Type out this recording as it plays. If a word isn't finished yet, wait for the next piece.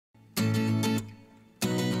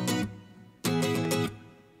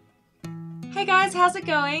Hey guys, how's it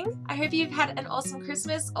going? I hope you've had an awesome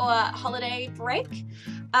Christmas or holiday break.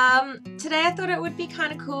 Today I thought it would be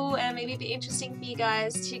kind of cool and maybe be interesting for you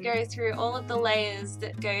guys to go through all of the layers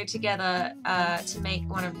that go together to make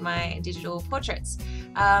one of my digital portraits.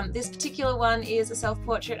 This particular one is a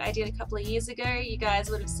self-portrait I did a couple of years ago. You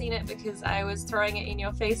guys would have seen it because I was throwing it in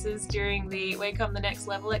your faces during the Wake on the Next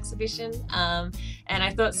Level exhibition, and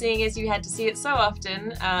I thought seeing as you had to see it so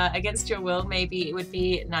often against your will, maybe it would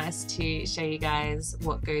be nice to show you guys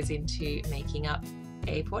what goes into making up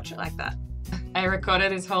a portrait like that. I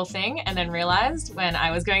recorded this whole thing and then realized when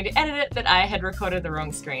I was going to edit it that I had recorded the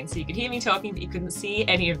wrong screen, so you could hear me talking but you couldn't see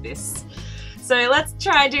any of this. So let's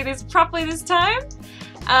try and do this properly this time.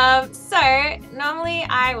 So normally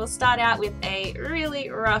I will start out with a really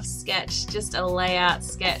rough sketch, just a layout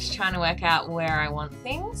sketch, trying to work out where I want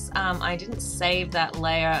things. I didn't save that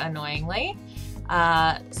layer annoyingly.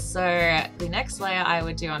 So the next layer I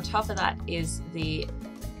would do on top of that is the,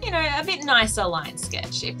 a bit nicer line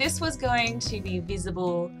sketch. If this was going to be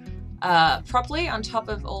visible properly on top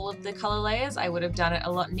of all of the color layers, I would have done it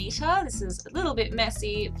a lot neater. This is a little bit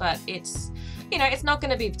messy, but it's, it's not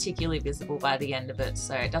going to be particularly visible by the end of it,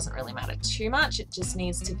 so it doesn't really matter too much. It just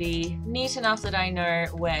needs to be neat enough that I know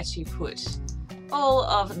where to put all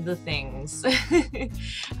of the things.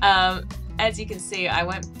 As you can see, I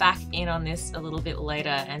went back in on this a little bit later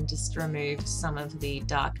and just removed some of the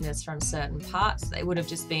darkness from certain parts. They would have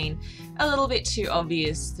just been a little bit too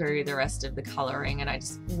obvious through the rest of the coloring, and I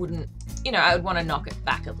just wouldn't, I would want to knock it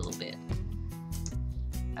back a little bit.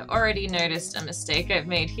 I've already noticed a mistake I've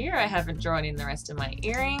made here. I haven't drawn in the rest of my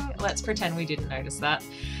earring. Let's pretend we didn't notice that.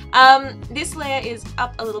 This layer is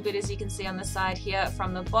up a little bit, as you can see on the side here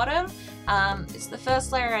from the bottom. It's the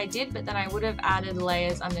first layer I did, but then I would have added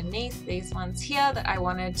layers underneath, these ones here, that I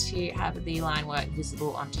wanted to have the line work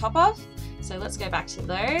visible on top of. So let's go back to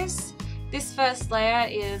those. This first layer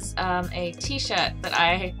is a t-shirt that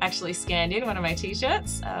I actually scanned in, one of my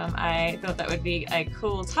t-shirts. I thought that would be a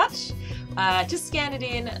cool touch. Just scanned it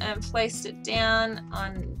in and placed it down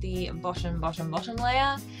on the bottom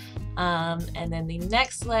layer. And then the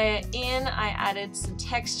next layer in, I added some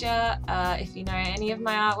texture. If you know any of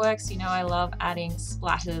my artworks, you know I love adding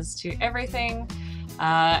splatters to everything.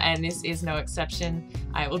 And this is no exception.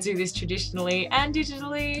 I will do this traditionally and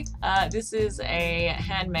digitally. This is a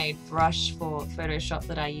handmade brush for Photoshop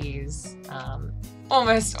that I use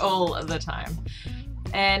almost all of the time.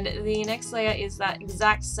 And the next layer is that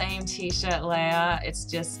exact same t-shirt layer. It's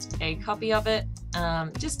just a copy of it,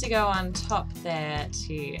 just to go on top there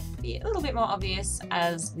to be a little bit more obvious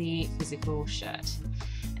as the physical shirt.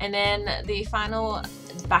 And then the final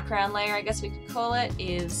background layer, I guess we could call it,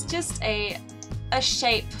 is just a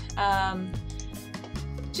shape. I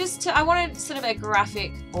wanted sort of a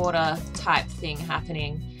graphic border type thing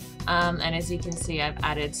happening. And as you can see, I've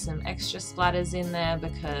added some extra splatters in there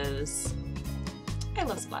because I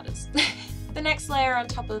love splatters. The next layer on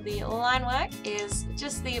top of the line work is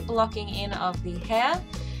just the blocking in of the hair.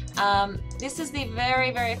 This is the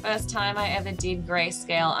very, very first time I ever did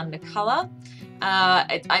grayscale under color.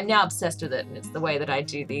 I'm now obsessed with it, and it's the way that I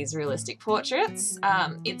do these realistic portraits.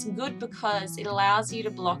 It's good because it allows you to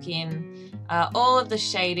block in all of the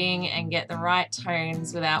shading and get the right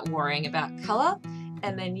tones without worrying about color,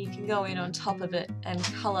 and then you can go in on top of it and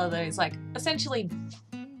color those, like essentially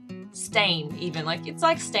stain even, like it's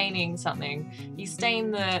like staining something. You stain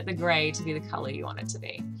the gray to be the color you want it to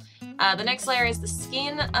be. The next layer is the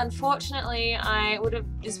skin. Unfortunately,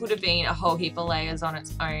 this would have been a whole heap of layers on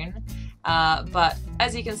its own. But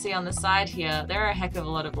as you can see on the side here, there are a heck of a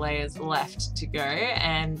lot of layers left to go,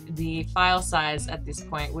 and the file size at this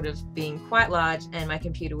point would have been quite large and my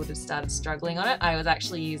computer would have started struggling on it. I was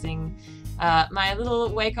actually using my little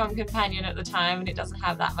Wacom companion at the time, and it doesn't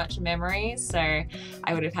have that much memory, so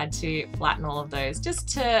I would have had to flatten all of those just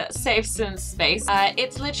to save some space.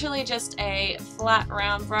 It's literally just a flat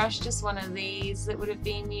round brush, just one of these that would have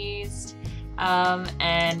been used.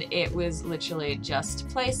 And it was literally just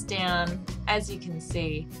placed down, as you can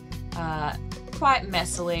see, quite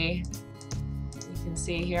messily. You can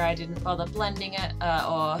see here I didn't bother blending it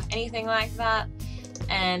or anything like that.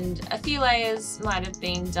 And a few layers might have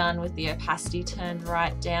been done with the opacity turned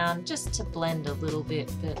right down just to blend a little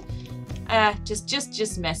bit, but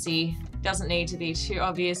just messy. Doesn't need to be too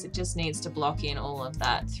obvious, it just needs to block in all of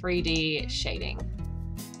that 3D shading.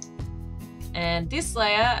 And this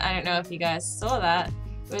layer, I don't know if you guys saw that,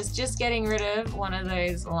 was just getting rid of one of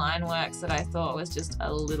those line works that I thought was just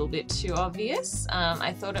a little bit too obvious.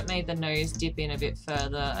 I thought it made the nose dip in a bit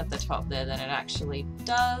further at the top there than it actually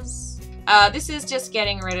does. This is just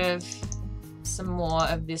getting rid of some more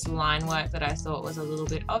of this line work that I thought was a little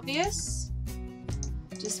bit obvious.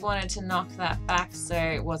 Just wanted to knock that back so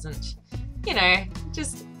it wasn't, you know,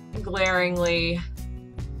 just glaringly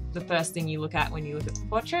the first thing you look at when you look at the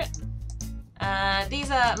portrait.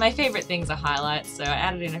 These are my favorite things are highlights, so I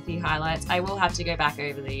added in a few highlights. I will have to go back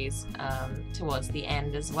over these towards the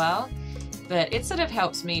end as well, but it sort of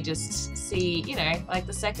helps me just see, you know, like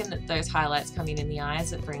the second that those highlights come in the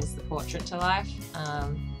eyes, it brings the portrait to life.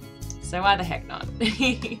 So why the heck not?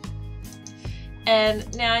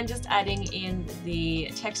 And now I'm just adding in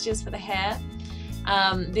the textures for the hair.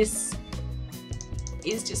 This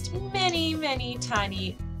is just many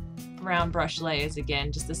tiny round brush layers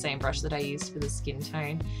again, just the same brush that I used for the skin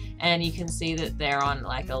tone, and you can see that they're on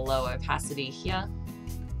like a low opacity here.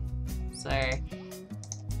 So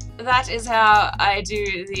that is how I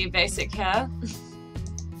do the basic hair.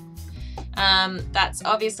 That's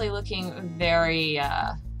obviously looking very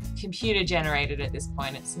computer generated at this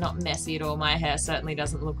point. It's not messy at all. My hair certainly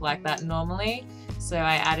doesn't look like that normally, so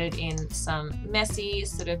I added in some messy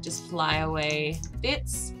sort of just flyaway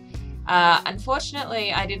bits.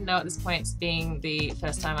 Unfortunately, I didn't know at this point, being the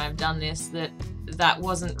first time I've done this, that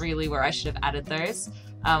wasn't really where I should have added those.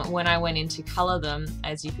 When I went in to colour them,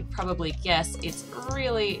 as you could probably guess, it's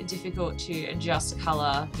really difficult to just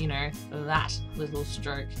colour, you know, that little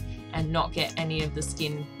stroke and not get any of the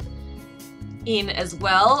skin in as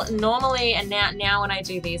well. Normally, and now when I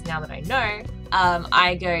do these, now that I know,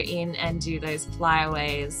 I go in and do those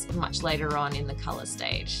flyaways much later on in the colour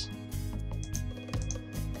stage.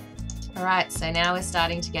 Alright, so now we're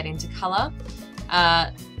starting to get into colour.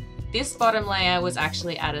 This bottom layer was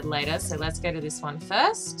actually added later, so let's go to this one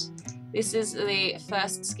first. This is the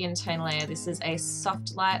first skin tone layer. This is a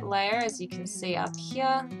soft light layer, as you can see up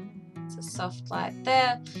here. It's a soft light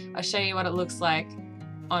there. I'll show you what it looks like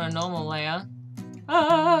on a normal layer.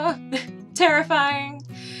 Ah, terrifying!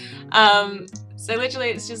 So literally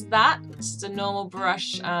it's just that, it's just a normal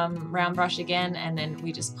brush, round brush again, and then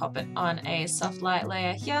we just pop it on a soft light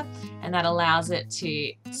layer here, and that allows it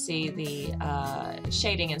to see the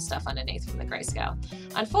shading and stuff underneath from the grayscale.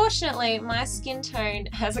 Unfortunately, my skin tone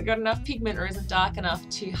hasn't got enough pigment or isn't dark enough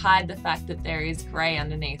to hide the fact that there is grey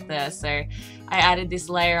underneath there, so I added this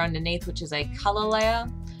layer underneath, which is a colour layer,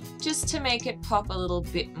 just to make it pop a little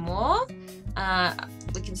bit more.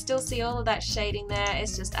 We can still see all of that shading there,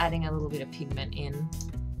 it's just adding a little bit of pigment in.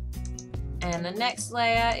 And the next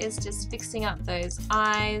layer is just fixing up those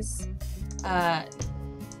eyes. I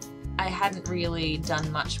hadn't really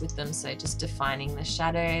done much with them, so just defining the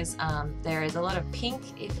shadows. There is a lot of pink,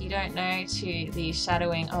 if you don't know, to the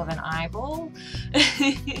shadowing of an eyeball.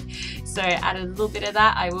 So added a little bit of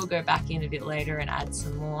that. I will go back in a bit later and add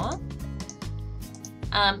some more.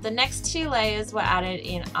 The next two layers were added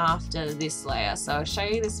in after this layer, so I'll show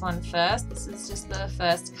you this one first. This is just the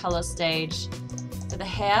first colour stage for the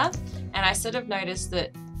hair, and I sort of noticed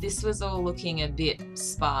that this was all looking a bit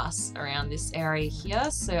sparse around this area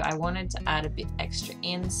here, so I wanted to add a bit extra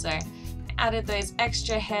in, so I added those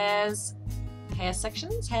extra hairs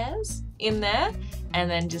in there,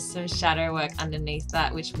 and then just some shadow work underneath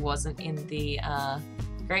that, which wasn't in the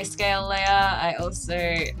grayscale layer. I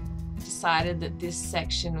also decided that this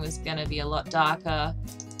section was going to be a lot darker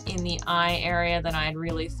in the eye area than I'd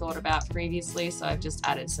really thought about previously, so I've just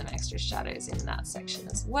added some extra shadows in that section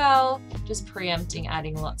as well, just preempting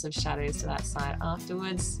adding lots of shadows to that side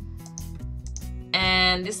afterwards.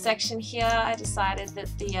 And this section here, I decided that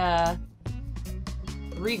the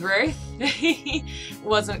regrowth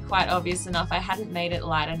wasn't quite obvious enough. I hadn't made it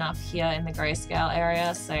light enough here in the grayscale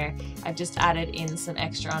area, so I've just added in some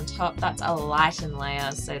extra on top. That's a lighten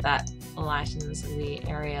layer, so that lightens the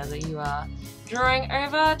area that you are drawing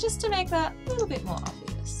over, just to make that a little bit more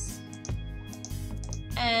obvious.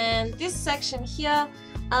 And this section here,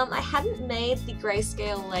 I hadn't made the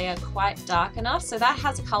grayscale layer quite dark enough, so that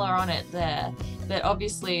has color on it there, but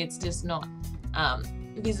obviously it's just not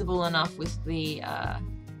visible enough with the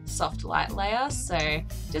soft light layer, so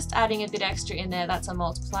just adding a bit extra in there. That's a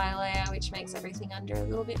multiply layer, which makes everything under a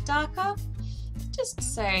little bit darker, just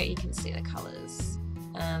so you can see the colors.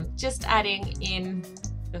 Just adding in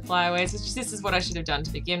the flyaways, which this is what I should have done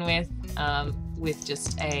to begin with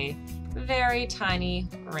just a very tiny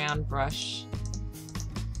round brush,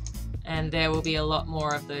 and there will be a lot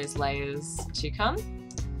more of those layers to come.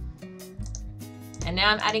 And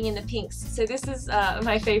now I'm adding in the pinks. So this is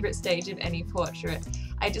my favorite stage of any portrait.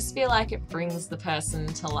 I just feel like it brings the person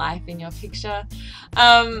to life in your picture.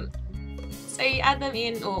 So you add them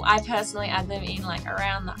in, or I personally add them in like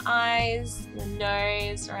around the eyes, the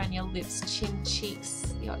nose, around your lips, chin,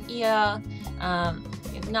 cheeks, your ear,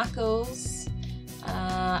 your knuckles,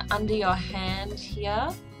 under your hand here.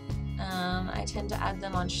 I tend to add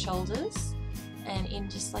them on shoulders. and in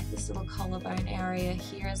just like this little collarbone area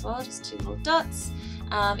here as well, just 2 little dots.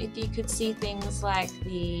 If you could see things like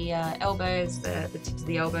the elbows, the tips of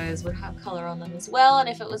the elbows would have colour on them as well, and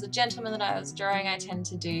if it was a gentleman that I was drawing, I tend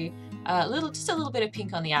to do just a little bit of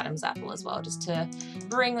pink on the Adam's apple as well, just to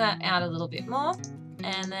bring that out a little bit more.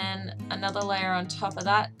 And then another layer on top of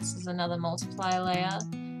that. This is another multiply layer,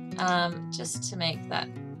 just to make that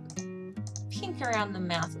pink around the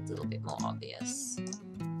mouth a little bit more obvious.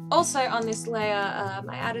 Also on this layer,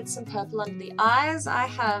 I added some purple under the eyes. I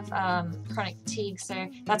have chronic fatigue, so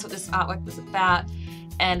that's what this artwork was about.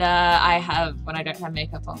 And I have, when I don't have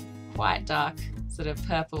makeup on, quite dark sort of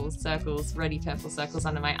purple circles, reddy purple circles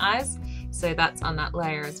under my eyes. So that's on that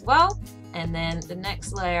layer as well. And then the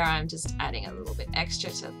next layer, I'm just adding a little bit extra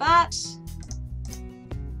to that.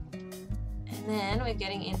 And then we're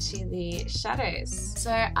getting into the shadows.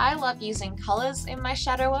 So I love using colors in my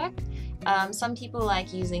shadow work. Some people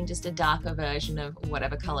like using just a darker version of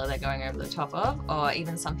whatever color they're going over the top of, or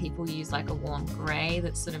even some people use like a warm gray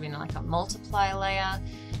that's sort of in like a multiply layer.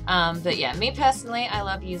 But yeah, me personally, I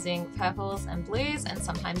love using purples and blues and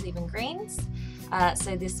sometimes even greens.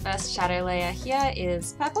 So this first shadow layer here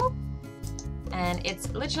is purple, and it's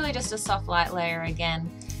literally just a soft light layer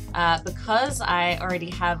again. Because I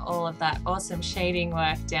already have all of that awesome shading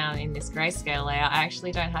work down in this grayscale layer, I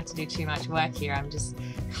actually don't have to do too much work here. I'm just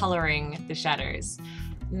coloring the shadows.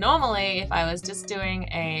 Normally, if I was just doing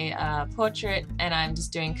a portrait and I'm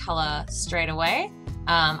just doing color straight away,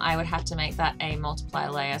 I would have to make that a multiply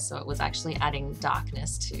layer, so it was actually adding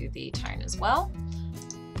darkness to the tone as well.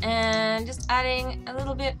 And just adding a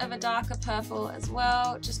little bit of a darker purple as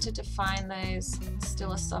well, just to define those,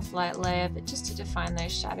 still a soft light layer, but just to define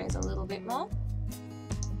those shadows a little bit more.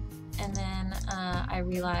 And then I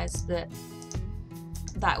realized that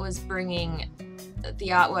that was bringing the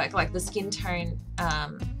artwork, like the skin tone,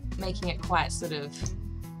 making it quite sort of,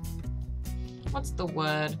 what's the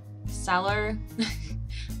word, sallow?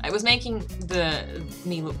 It was making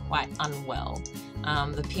me look quite unwell.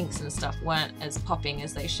 The pinks and stuff weren't as popping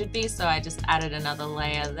as they should be, so I just added another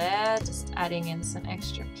layer there, just adding in some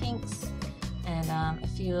extra pinks and a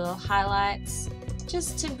few little highlights,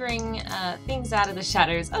 just to bring things out of the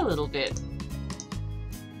shadows a little bit.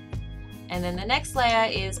 And then the next layer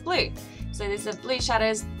is blue. So these are blue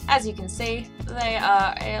shadows. As you can see, they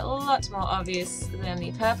are a lot more obvious than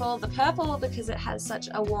the purple. The purple, because it has such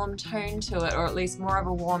a warm tone to it, or at least more of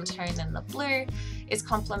a warm tone than the blue, is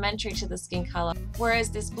complementary to the skin color, whereas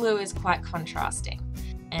this blue is quite contrasting.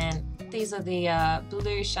 And these are the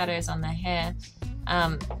blue shadows on the hair.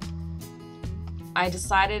 I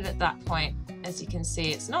decided at that point, as you can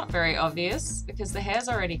see, it's not very obvious because the hair's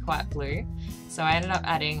already quite blue. So I ended up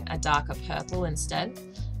adding a darker purple instead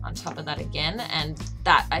on top of that again, and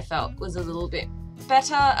that I felt was a little bit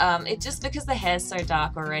better. It just, because the hair's so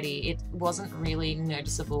dark already, it wasn't really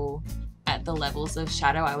noticeable at the levels of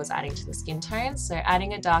shadow I was adding to the skin tone. So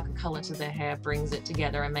adding a darker color to the hair brings it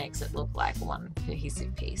together and makes it look like one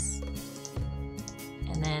cohesive piece.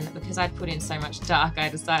 And then because I'd put in so much dark, I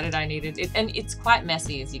decided I needed it, and it's quite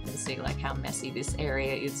messy, as you can see, like how messy this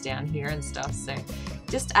area is down here and stuff. So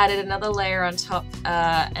just added another layer on top,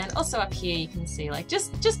 and also up here you can see like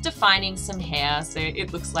just defining some hair, so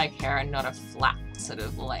it looks like hair and not a flat sort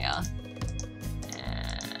of layer.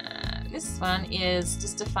 This one is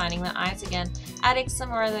just defining the eyes again, adding some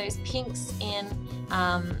more of those pinks in.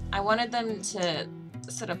 I wanted them to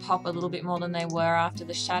sort of pop a little bit more than they were after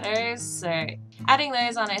the shadows, so adding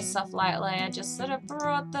those on a soft light layer just sort of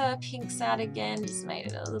brought the pinks out again, just made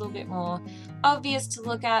it a little bit more obvious to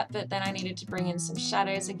look at. But then I needed to bring in some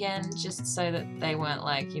shadows again, just so that they weren't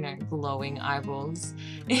like, you know, glowing eyeballs.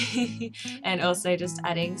 And also just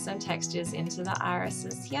adding some textures into the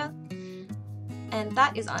irises here. And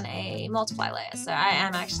that is on a multiply layer, so I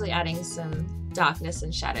am actually adding some darkness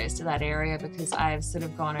and shadows to that area because I've sort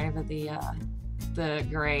of gone over the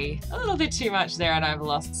grey a little bit too much there, and I've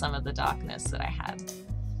lost some of the darkness that I had.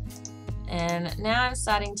 And now I'm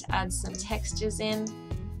starting to add some textures in.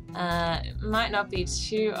 It might not be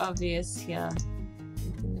too obvious here.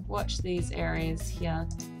 You can watch these areas here.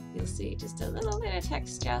 You'll see just a little bit of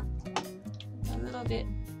texture, a little bit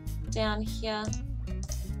down here.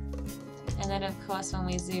 And then of course when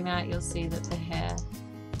we zoom out, you'll see that the hair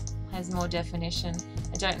has more definition.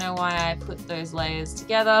 I don't know why I put those layers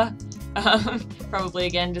together. Probably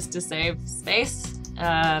again just to save space,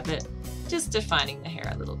 but just defining the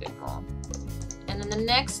hair a little bit more. And then the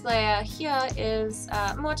next layer here is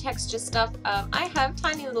more texture stuff. I have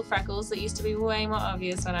tiny little freckles that used to be way more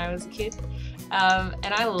obvious when I was a kid,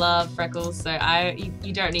 And I love freckles, so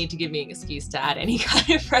you don't need to give me an excuse to add any kind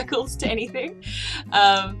of freckles to anything.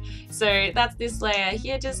 So that's this layer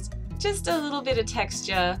here, just a little bit of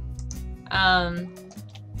texture. And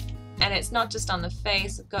it's not just on the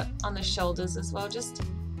face, I've got on the shoulders as well, just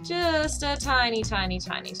a tiny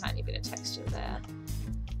bit of texture there.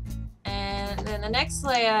 And then the next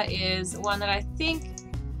layer is one that I think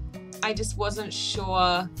I just wasn't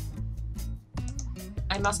sure.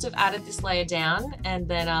 I must have added this layer down and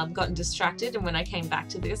then gotten distracted, and when I came back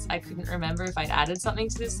to this I couldn't remember if I'd added something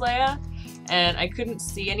to this layer and I couldn't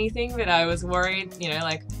see anything, but I was worried, you know,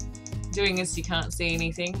 like doing this you can't see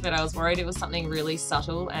anything, but I was worried it was something really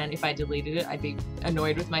subtle, and if I deleted it I'd be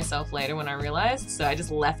annoyed with myself later when I realized, so I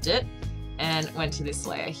just left it and went to this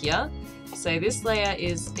layer here. So this layer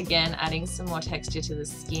is again adding some more texture to the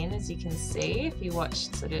skin, as you can see if you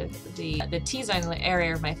watch sort of the T-zone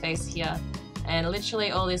area of my face here. And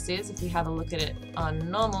literally all this is, if you have a look at it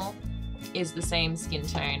on normal, is the same skin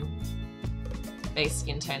tone, base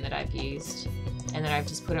skin tone that I've used. And then I've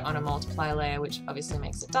just put it on a multiply layer, which obviously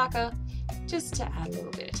makes it darker, just to add a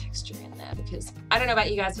little bit of texture in there, because I don't know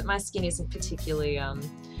about you guys, but my skin isn't particularly,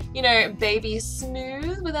 you know, baby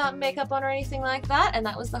smooth without makeup on or anything like that. And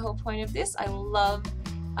that was the whole point of this. I love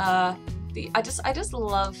I just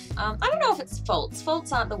love, I don't know if it's faults.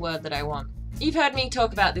 Faults aren't the word that I want. You've heard me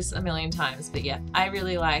talk about this a million times, but yeah, I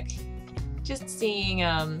really like just seeing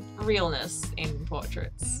realness in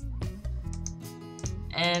portraits.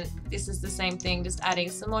 And this is the same thing, just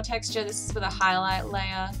adding some more texture. This is with a highlight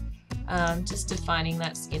layer, just defining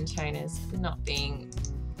that skin tone as not being,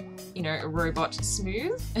 you know, robot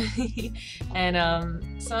smooth. And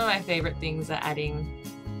some of my favorite things are adding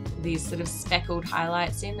these sort of speckled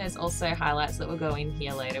highlights in. There's also highlights that will go in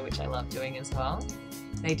here later, which I love doing as well.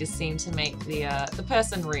 They just seem to make the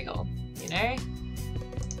person real, you know?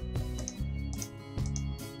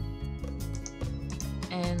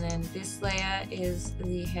 And then this layer is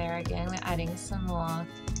the hair again. We're adding some more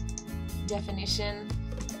definition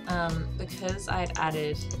because I'd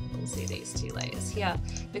added, you can see these two layers here,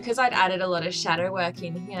 because I'd added a lot of shadow work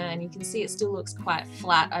in here, and you can see it still looks quite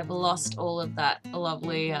flat. I've lost all of that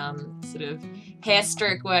lovely sort of hair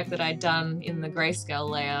stroke work that I'd done in the grayscale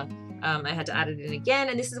layer. I had to add it in again,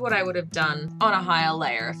 and this is what I would have done on a higher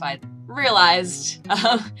layer if I'd realized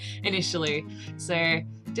initially. So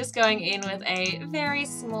just going in with a very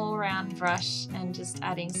small round brush and just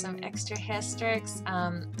adding some extra hair strokes.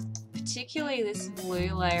 Particularly this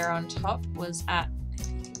blue layer on top was at,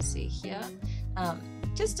 you can see here,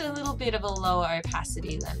 just a little bit of a lower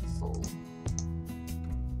opacity than full.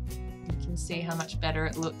 You can see how much better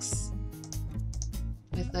it looks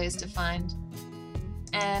with those defined.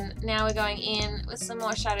 And now we're going in with some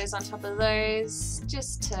more shadows on top of those,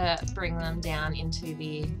 just to bring them down into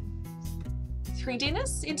the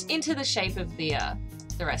 3D-ness, into the shape of the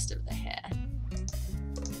rest of the hair.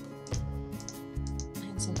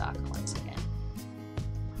 And some darker ones again.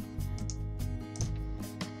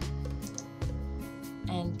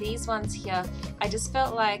 And these ones here, I just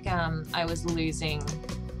felt like I was losing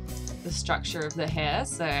the structure of the hair,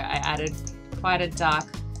 so I added quite a dark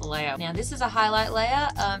layer. Now this is a highlight layer.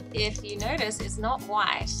 If you notice, it's not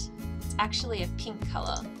white, it's actually a pink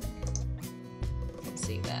color. You can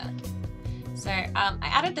see there. So I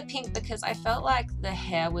added the pink because I felt like the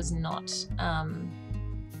hair was not, I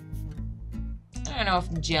don't know if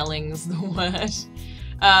gelling's the word.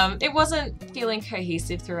 It wasn't feeling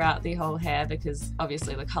cohesive throughout the whole hair because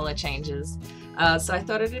obviously the color changes. So I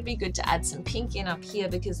thought it would be good to add some pink in up here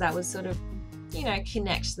because that would sort of, you know,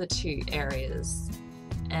 connect the two areas.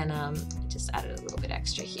 And just added a little bit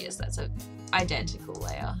extra here, so that's an identical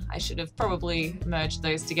layer. I should have probably merged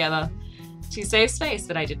those together to save space,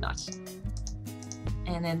 but I did not.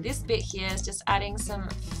 And then this bit here is just adding some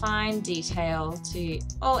fine detail to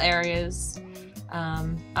all areas.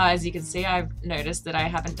 As you can see, I've noticed that I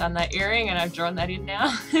haven't done that earring and I've drawn that in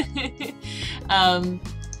now. But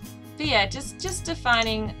yeah, just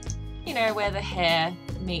defining, you know, where the hair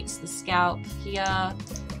meets the scalp here.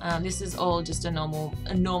 This is all just a normal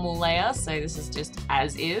layer, so this is just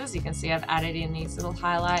as is. You can see I've added in these little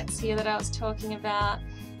highlights here that I was talking about.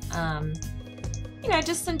 You know,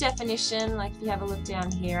 just some definition, like if you have a look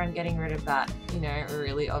down here, I'm getting rid of that, you know,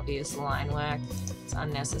 really obvious line work. It's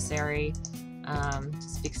unnecessary.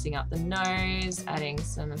 Just fixing up the nose, adding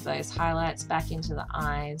some of those highlights back into the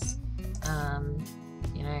eyes.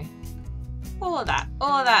 You know, all of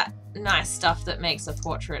that nice stuff that makes a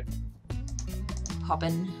portrait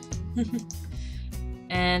poppin'.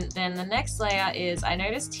 And then the next layer is, I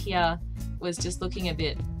noticed here was just looking a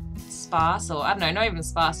bit sparse, or I don't know, not even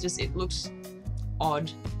sparse, just it looked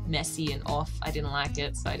odd, messy and off. I didn't like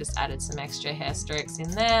it, so I just added some extra hair strokes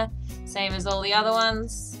in there, same as all the other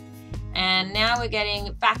ones. And now we're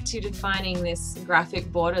getting back to defining this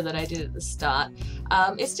graphic border that I did at the start.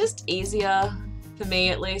 It's just easier, for me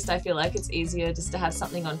at least, I feel like it's easier just to have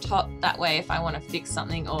something on top. That way if I want to fix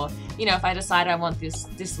something, or you know, if I decide I want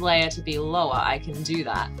this layer to be lower, I can do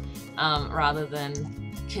that, rather than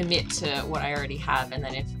commit to what I already have, and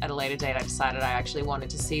then if at a later date I decided I actually wanted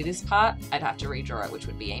to see this part, I'd have to redraw it, which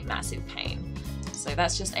would be a massive pain. So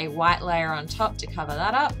that's just a white layer on top to cover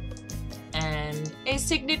that up, and a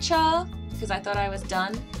signature because I thought I was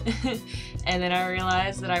done and then I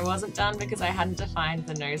realized that I wasn't done because I hadn't defined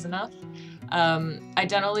the nose enough. I'd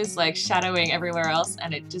done all this like shadowing everywhere else,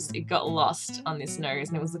 and it got lost on this nose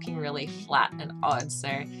and it was looking really flat and odd,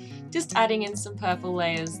 so just adding in some purple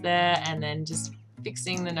layers there and then just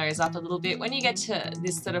fixing the nose up a little bit. When you get to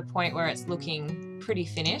this sort of point where it's looking pretty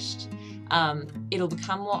finished, it'll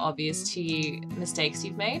become more obvious to you mistakes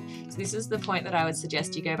you've made. So this is the point that I would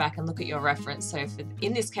suggest you go back and look at your reference. So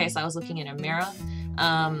in this case I was looking in a mirror,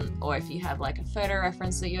 or if you have like a photo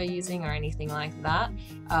reference that you're using or anything like that,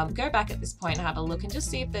 go back at this point and have a look and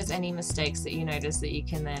just see if there's any mistakes that you notice that you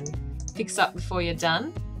can then fix up before you're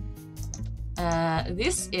done.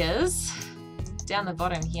 This is down the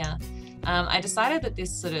bottom here. I decided that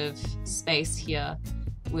this sort of space here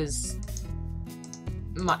was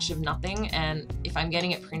much of nothing, and if I'm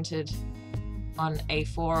getting it printed on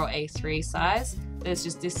A4 or A3 size, there's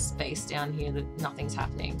just this space down here that nothing's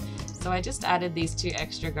happening. So I just added these two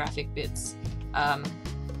extra graphic bits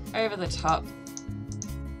over the top.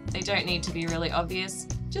 They don't need to be really obvious,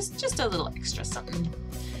 just a little extra something.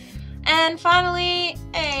 And finally,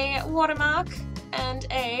 a watermark and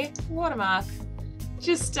a watermark.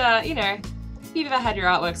 Just, you know, if you've ever had your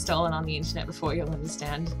artwork stolen on the internet before, you'll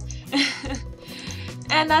understand.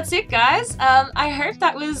 And that's it, guys. I hope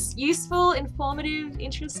that was useful, informative,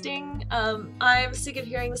 interesting. I'm sick of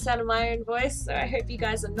hearing the sound of my own voice, so I hope you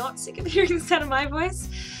guys are not sick of hearing the sound of my voice.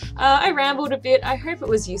 I rambled a bit. I hope it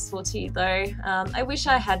was useful to you, though. I wish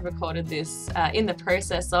I had recorded this in the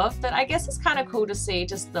process of, but I guess it's kind of cool to see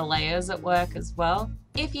just the layers at work as well.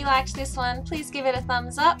 If you liked this one, please give it a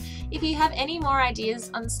thumbs up. If you have any more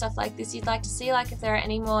ideas on stuff like this you'd like to see, like if there are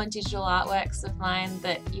any more digital artworks of mine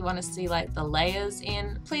that you want to see like the layers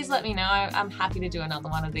in, please let me know. I'm happy to do another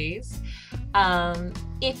one of these.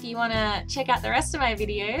 If you want to check out the rest of my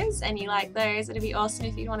videos and you like those, it'd be awesome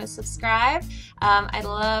if you'd want to subscribe. I'd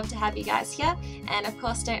love to have you guys here, and of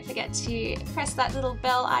course don't forget to press that little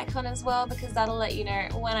bell icon as well, because that'll let you know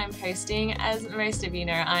when I'm posting. As most of you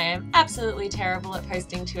know, I am absolutely terrible at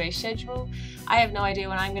posting to a schedule. I have no idea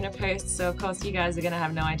when I'm going to post, so of course you guys are going to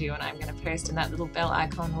have no idea when I'm going to post, and that little bell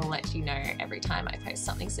icon will let you know every time I post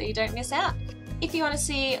something so you don't miss out. If you want to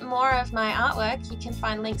see more of my artwork, you can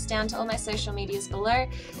find links down to all my social medias below.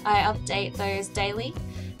 I update those daily.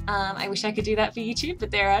 I wish I could do that for YouTube, but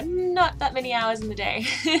there are not that many hours in the day.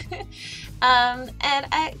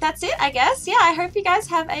 That's it, I guess. Yeah, I hope you guys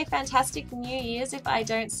have a fantastic New Year's if I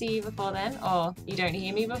don't see you before then, or you don't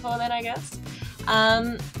hear me before then, I guess.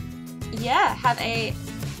 Yeah, have a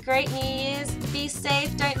great New Year's. Be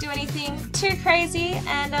safe, don't do anything too crazy,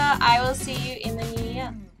 and I will see you in the new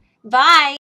year. Bye!